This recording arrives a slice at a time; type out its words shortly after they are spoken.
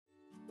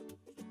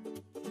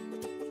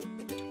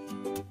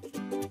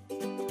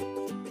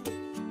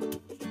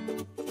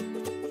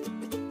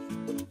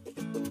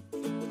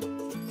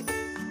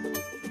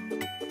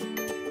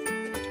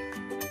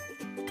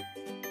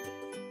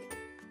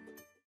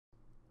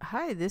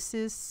Hi, this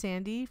is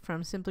Sandy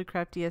from Simply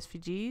Crafty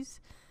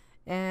SVGs,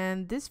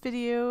 and this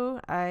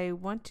video I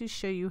want to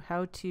show you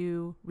how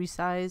to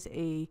resize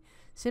a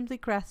Simply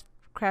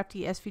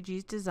Crafty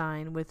SVGs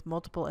design with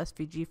multiple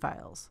SVG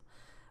files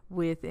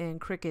within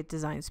Cricut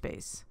Design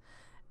Space.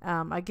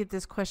 I get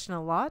this question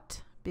a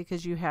lot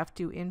because you have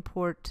to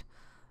import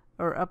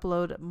or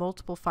upload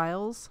multiple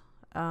files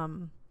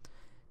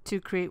to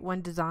create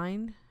one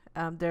design.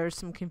 There's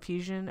some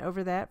confusion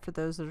over that for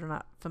those that are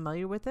not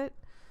familiar with it.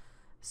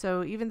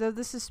 So even though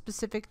this is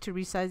specific to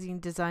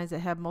resizing designs that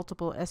have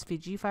multiple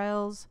SVG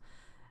files,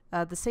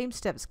 the same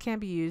steps can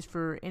be used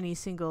for any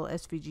single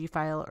SVG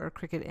file or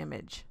Cricut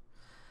image.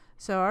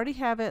 So I already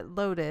have it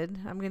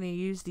loaded. I'm going to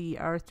use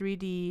our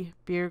 3D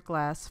beer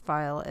glass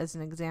file as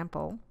an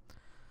example.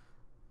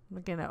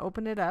 I'm going to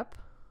open it up.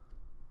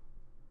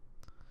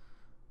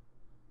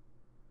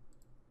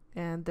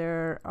 And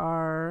there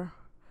are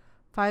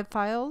 5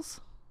 files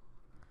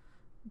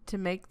to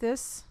make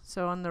this.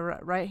 So on the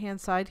right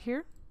hand side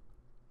here,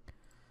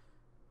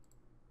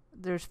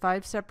 there's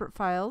 5 separate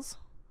files.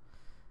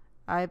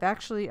 I've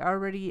actually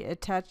already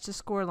attached the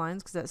score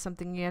lines because that's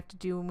something you have to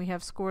do when we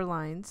have score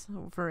lines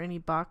for any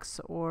box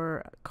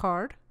or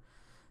card.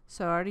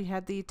 So I already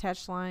had the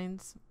attached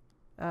lines,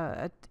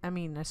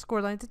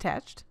 score lines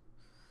attached.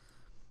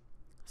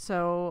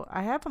 So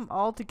I have them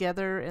all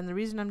together, and the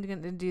reason I'm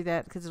going to do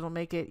that because it'll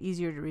make it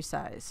easier to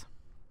resize.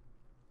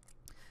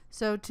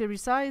 So to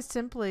resize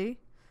simply,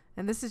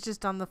 and this is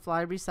just on the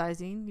fly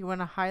resizing, you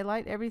want to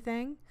highlight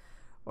everything,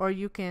 or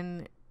you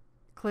can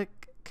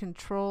click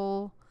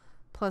Control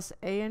plus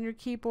A on your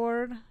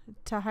keyboard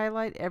to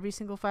highlight every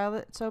single file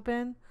that's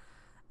open,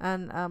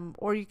 and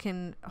or you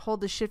can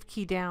hold the Shift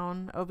key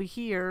down over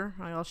here.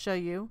 I'll show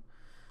you.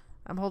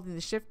 I'm holding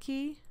the Shift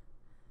key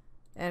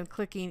and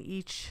clicking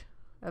each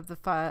of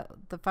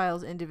the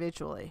files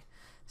individually.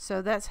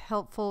 So that's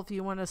helpful if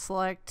you want to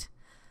select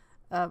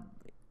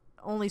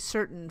only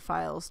certain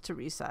files to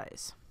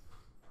resize.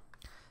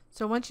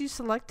 So once you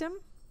select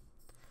them,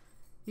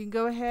 you can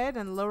go ahead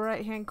and lower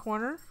right hand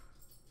corner.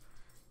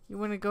 You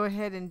want to go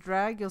ahead and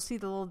drag. You'll see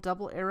the little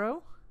double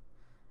arrow,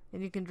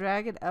 and you can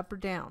drag it up or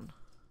down.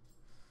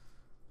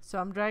 So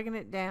I'm dragging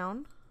it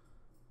down.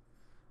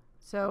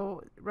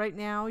 So right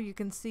now you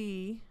can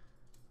see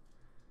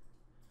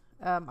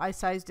I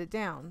sized it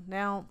down.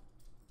 Now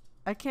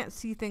I can't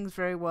see things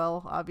very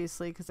well,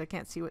 obviously, because I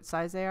can't see what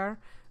size they are.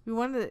 We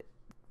want to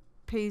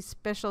pay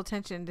special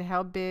attention to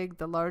how big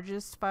the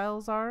largest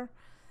files are,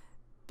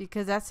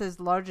 because that's as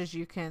large as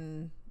you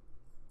can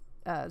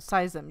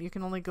size them. You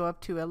can only go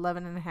up to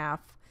 11.5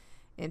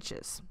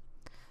 inches.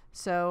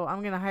 So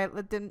I'm going to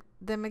highlight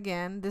them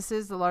again. This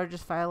is the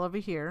largest file over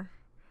here.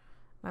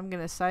 I'm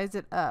going to size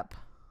it up.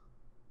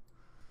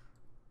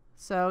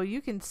 So you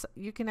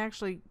can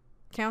actually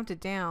count it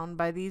down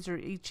by these are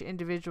each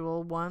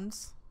individual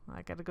ones.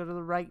 I got to go to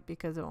the right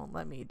because it won't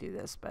let me do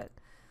this, but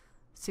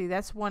see,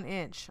 that's 1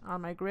 inch on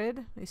my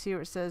grid. You see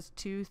where it says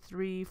 2,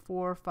 3,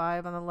 4,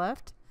 5 on the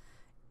left.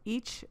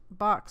 Each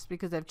box,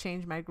 because I've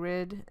changed my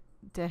grid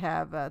to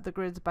have the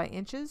grids by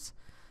inches,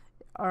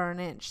 are an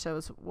inch. So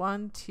it's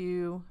 1,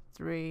 2,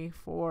 3,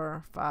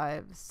 4,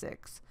 5,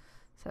 6,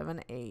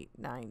 7, 8,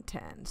 9,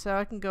 10. So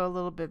I can go a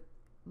little bit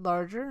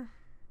larger.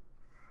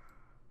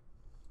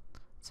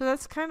 So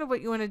that's kind of what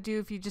you want to do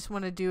if you just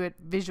want to do it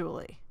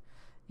visually.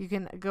 You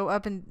can go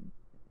up and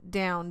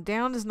down.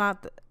 Down is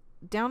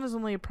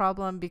only a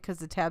problem because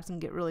the tabs can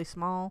get really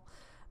small,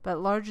 but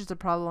large is a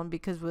problem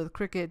because with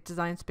Cricut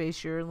Design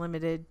Space you're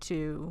limited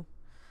to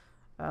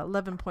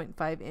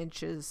 11.5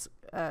 inches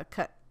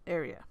cut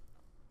area.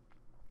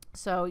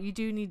 So you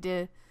do need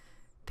to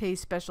pay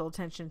special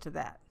attention to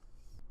that.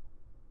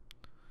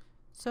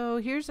 So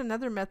here's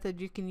another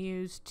method you can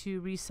use to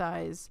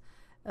resize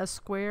a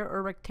square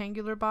or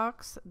rectangular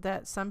box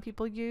that some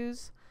people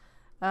use.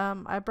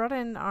 I brought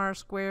in our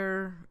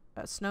square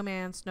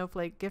snowman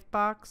snowflake gift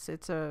box.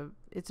 It's a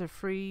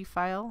free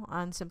file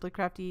on Simply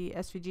Crafty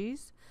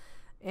SVGs,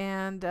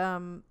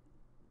 and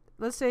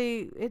let's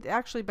say it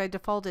actually by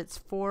default it's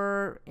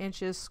 4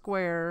 inches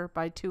square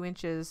by 2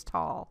 inches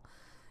tall,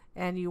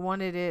 and you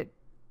wanted it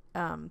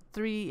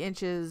 3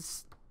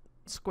 inches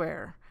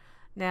square.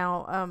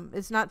 Now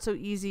it's not so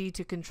easy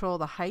to control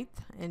the height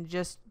and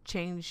just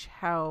change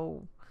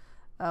how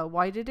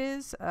wide it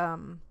is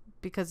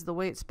because of the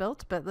way it's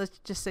built, but let's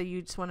just say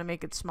you just want to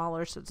make it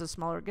smaller so it's a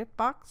smaller gift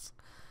box.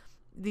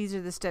 These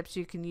are the steps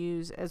you can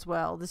use as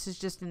well. This is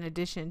just in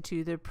addition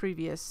to the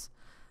previous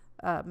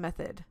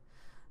method.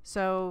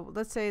 So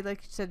let's say,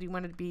 like you said, you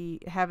want to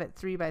have it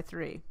 3 by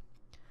 3.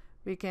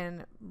 We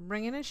can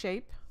bring in a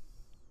shape,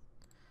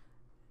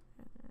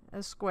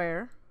 a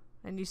square,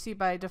 and you see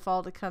by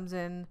default it comes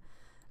in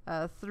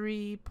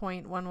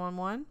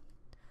 3.111.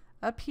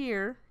 Up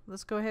here,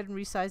 let's go ahead and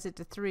resize it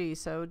to 3.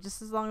 So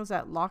just as long as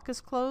that lock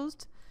is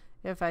closed,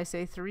 if I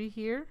say 3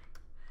 here,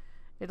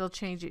 it'll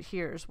change it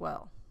here as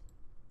well.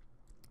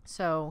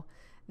 So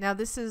now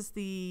this is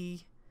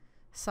the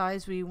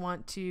size we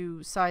want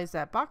to size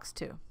that box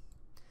to.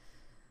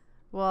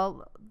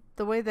 Well,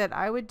 the way that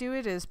I would do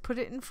it is put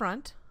it in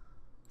front.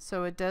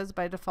 so it does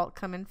by default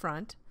come in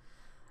front.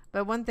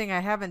 But one thing I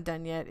haven't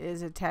done yet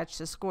is attach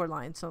the score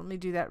line, so let me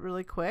do that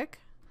really quick.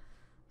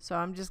 So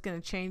I'm just going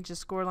to change the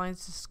score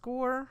lines to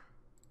score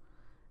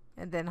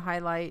and then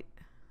highlight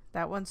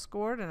that one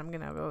scored, and I'm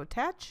going to go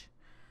attach.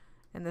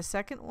 And the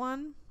second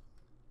one,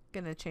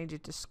 going to change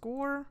it to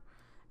score.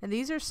 And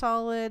these are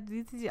solid,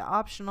 these are the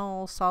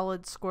optional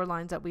solid score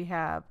lines that we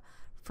have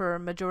for a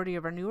majority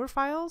of our newer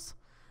files.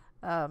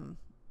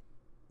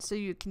 So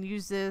you can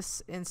use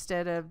this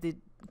instead of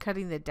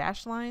cutting the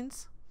dash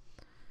lines.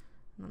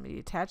 Let me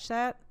attach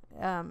that,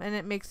 and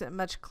it makes it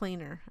much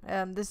cleaner.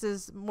 This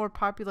is more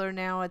popular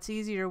now. It's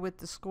easier with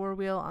the score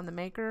wheel on the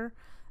Maker,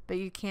 but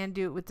you can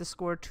do it with the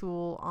score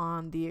tool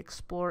on the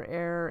Explorer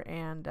Air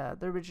and the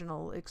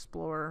original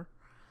Explorer,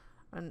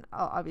 and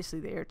obviously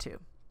the Air 2.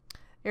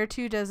 Air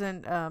 2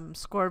 doesn't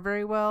score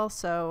very well,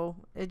 so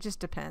it just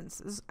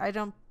depends. I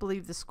don't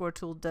believe the score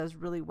tool does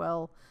really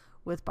well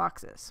with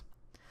boxes.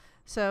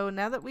 So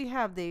now that we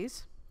have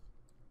these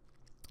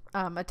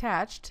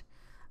attached,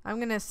 I'm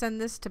going to send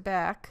this to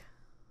back,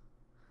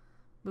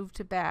 move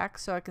to back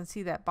so I can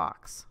see that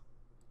box.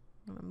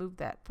 I'm going to move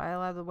that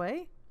file out of the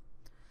way,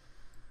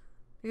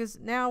 because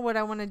now what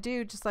I want to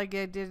do, just like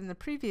I did in the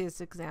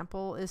previous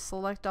example, is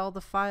select all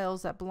the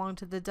files that belong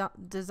to the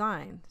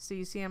design. So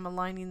you see I'm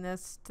aligning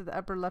this to the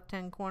upper left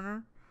hand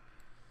corner,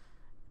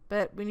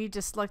 but we need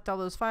to select all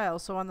those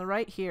files. So on the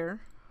right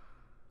here,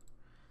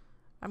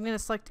 I'm going to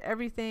select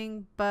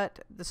everything but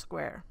the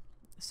square.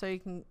 So you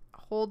can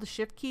hold the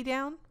shift key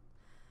down,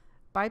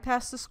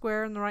 bypass the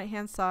square on the right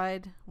hand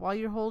side. While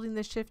you're holding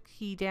the shift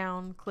key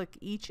down, click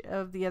each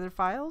of the other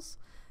files,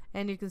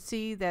 and you can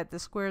see that the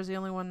square is the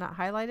only one not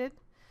highlighted.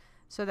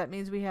 So that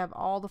means we have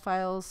all the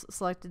files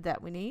selected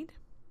that we need.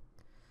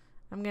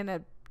 I'm going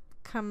to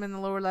come in the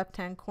lower left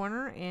hand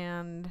corner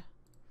and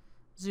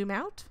zoom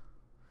out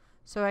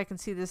so I can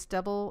see this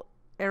double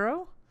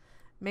arrow.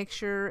 Make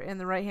sure in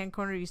the right hand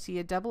corner you see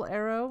a double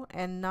arrow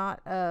and not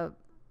a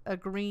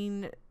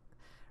green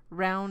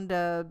round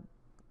a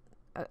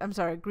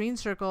green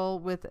circle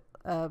with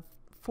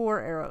 4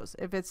 arrows.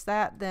 If it's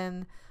that,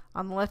 then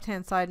on the left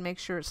hand side make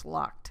sure it's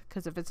locked,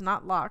 because if it's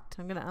not locked,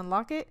 I'm going to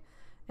unlock it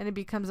and it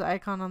becomes the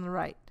icon on the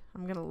right.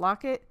 I'm going to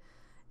lock it,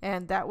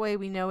 and that way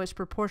we know it's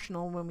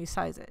proportional when we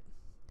size it.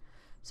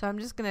 So I'm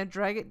just going to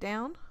drag it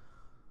down,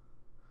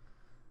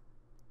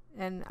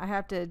 and I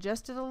have to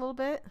adjust it a little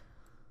bit,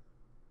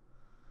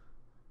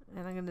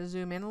 and I'm going to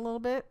zoom in a little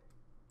bit.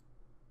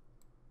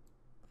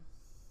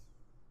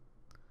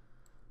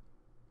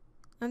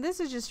 And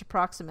this is just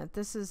approximate.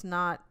 This is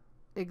not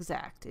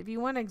exact. If you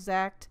want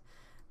exact,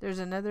 there's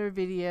another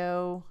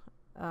video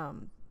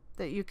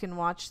that you can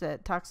watch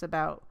that talks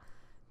about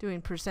doing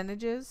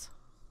percentages,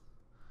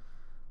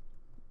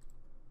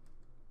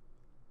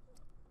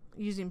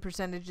 using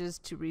percentages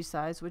to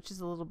resize, which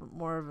is a little bit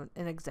more of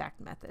an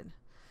exact method.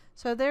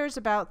 So there's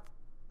about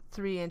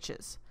 3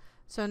 inches.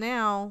 So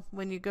now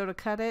when you go to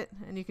cut it,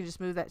 and you can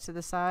just move that to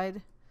the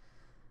side,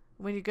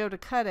 when you go to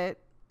cut it,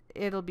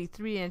 it'll be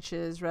 3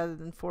 inches rather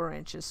than 4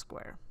 inches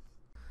square.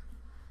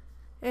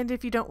 And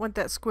if you don't want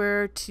that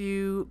square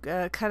to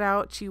cut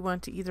out, you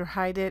want to either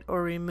hide it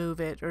or remove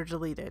it or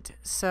delete it.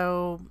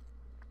 So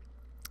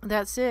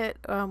that's it.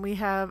 We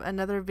have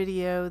another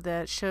video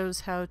that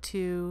shows how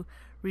to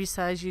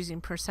resize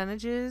using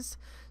percentages.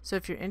 So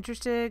if you're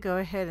interested, go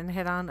ahead and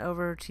head on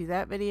over to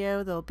that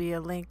video. There'll be a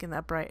link in the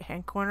upper right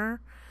hand corner.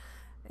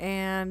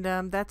 And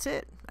that's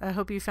it. I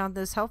hope you found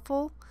this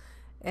helpful,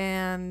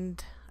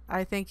 and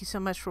I thank you so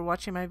much for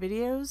watching my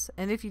videos.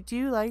 And if you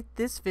do like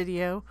this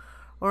video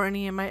or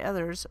any of my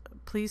others,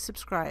 please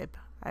subscribe.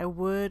 I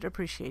would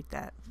appreciate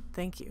that.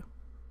 Thank you.